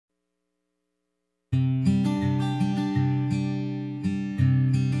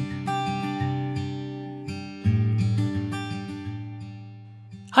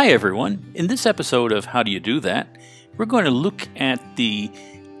Hi everyone, in this episode of How Do You Do That, we're going to look at the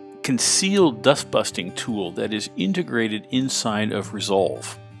concealed dust busting tool that is integrated inside of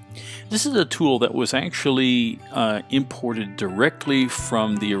Resolve. This is a tool that was actually imported directly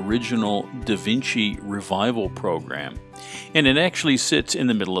from the original DaVinci Resolve program, and it actually sits in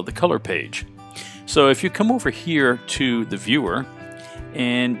the middle of the color page. So if you come over here to the viewer,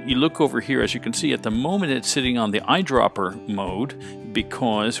 and you look over here, as you can see, at the moment it's sitting on the eyedropper mode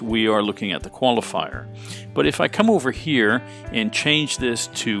because we are looking at the qualifier. But if I come over here and change this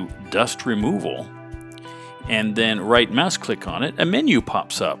to dust removal, and then right mouse click on it, a menu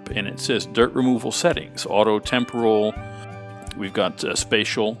pops up and it says dirt removal settings, auto temporal, we've got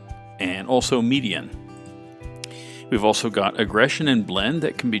spatial, and also median. We've also got aggression and blend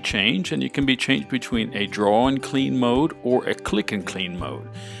that can be changed, and it can be changed between a draw and clean mode or a click and clean mode.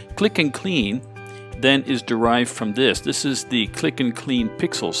 Click and clean then is derived from this. This is the click and clean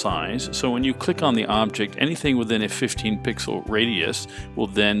pixel size. So when you click on the object, anything within a 15 pixel radius will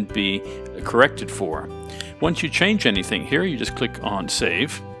then be corrected for. Once you change anything here, you just click on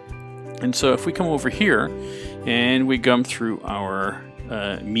save. And so if we come over here and we gum through our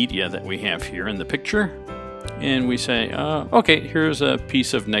media that we have here in the picture, and we say, okay, here's a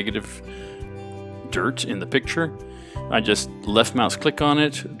piece of negative dirt in the picture. I just left mouse click on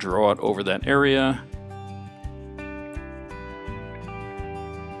it, draw it over that area.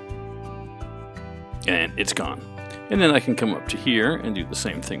 And it's gone. And then I can come up to here and do the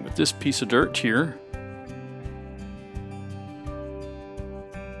same thing with this piece of dirt here.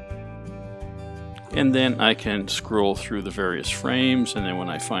 And then I can scroll through the various frames, and then when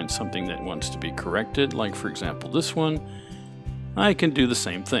I find something that wants to be corrected, like for example this one, I can do the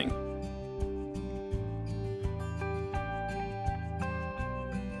same thing.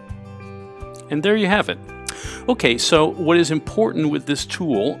 And there you have it. Okay, so what is important with this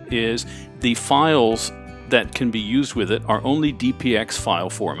tool is the files that can be used with it are only DPX file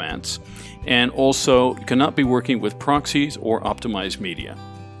formats, and also cannot be working with proxies or optimized media.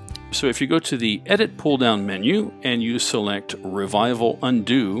 So if you go to the Edit pull-down menu and you select Revival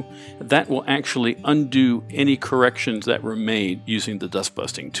Undo, that will actually undo any corrections that were made using the dust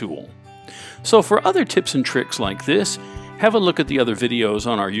busting tool. So for other tips and tricks like this, have a look at the other videos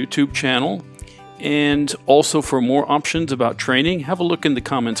on our YouTube channel, and also for more options about training, have a look in the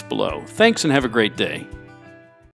comments below. Thanks and have a great day.